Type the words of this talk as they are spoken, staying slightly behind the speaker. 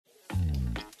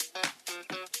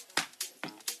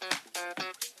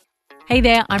Hey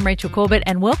there, I'm Rachel Corbett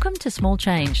and welcome to Small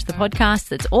Change, the podcast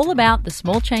that's all about the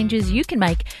small changes you can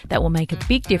make that will make a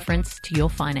big difference to your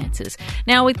finances.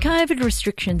 Now, with COVID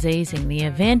restrictions easing, the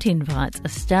event invites are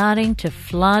starting to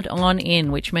flood on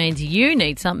in, which means you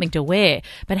need something to wear.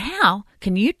 But how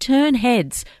can you turn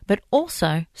heads but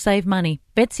also save money?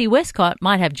 Betsy Westcott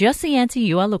might have just the answer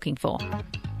you are looking for.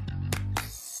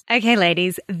 Okay,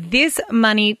 ladies, this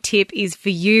money tip is for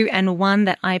you and one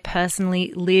that I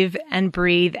personally live and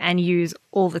breathe and use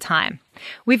all the time.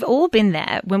 We've all been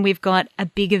there when we've got a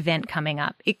big event coming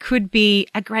up. It could be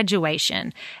a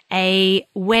graduation, a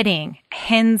wedding, a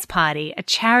hen's party, a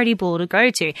charity ball to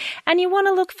go to, and you want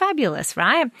to look fabulous,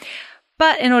 right?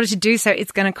 But in order to do so,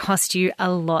 it's going to cost you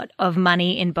a lot of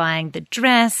money in buying the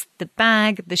dress, the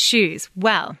bag, the shoes.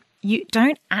 Well, you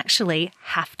don't actually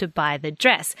have to buy the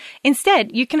dress.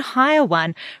 Instead, you can hire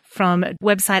one from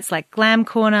websites like Glam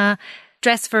Corner,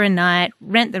 Dress for a Night,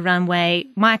 Rent the Runway,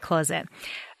 My Closet.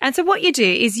 And so what you do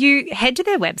is you head to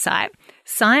their website,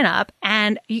 sign up,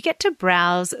 and you get to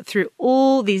browse through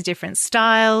all these different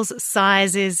styles,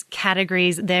 sizes,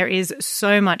 categories. There is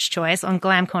so much choice on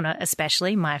Glam Corner,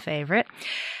 especially my favorite.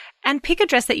 And pick a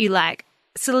dress that you like.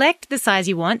 Select the size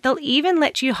you want. They'll even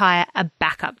let you hire a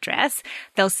backup dress.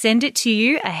 They'll send it to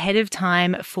you ahead of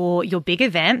time for your big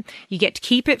event. You get to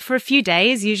keep it for a few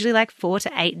days, usually like 4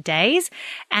 to 8 days,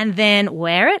 and then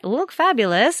wear it, look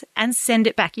fabulous, and send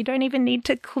it back. You don't even need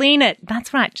to clean it.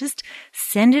 That's right. Just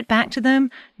send it back to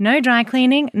them. No dry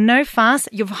cleaning, no fuss.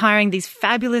 You're hiring these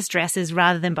fabulous dresses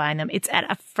rather than buying them. It's at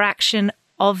a fraction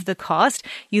of the cost.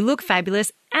 You look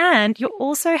fabulous and you're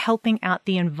also helping out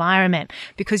the environment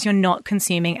because you're not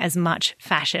consuming as much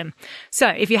fashion. So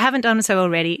if you haven't done so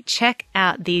already, check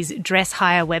out these dress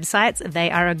hire websites.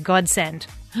 They are a godsend.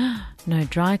 No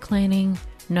dry cleaning,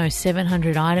 no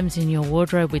 700 items in your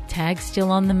wardrobe with tags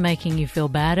still on them making you feel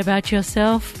bad about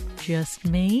yourself. Just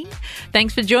me.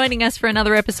 Thanks for joining us for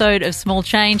another episode of Small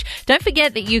Change. Don't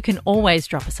forget that you can always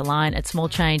drop us a line at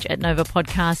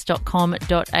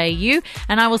smallchange@novapodcast.com.au,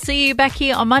 and I will see you back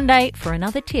here on Monday for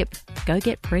another tip. Go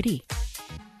get pretty.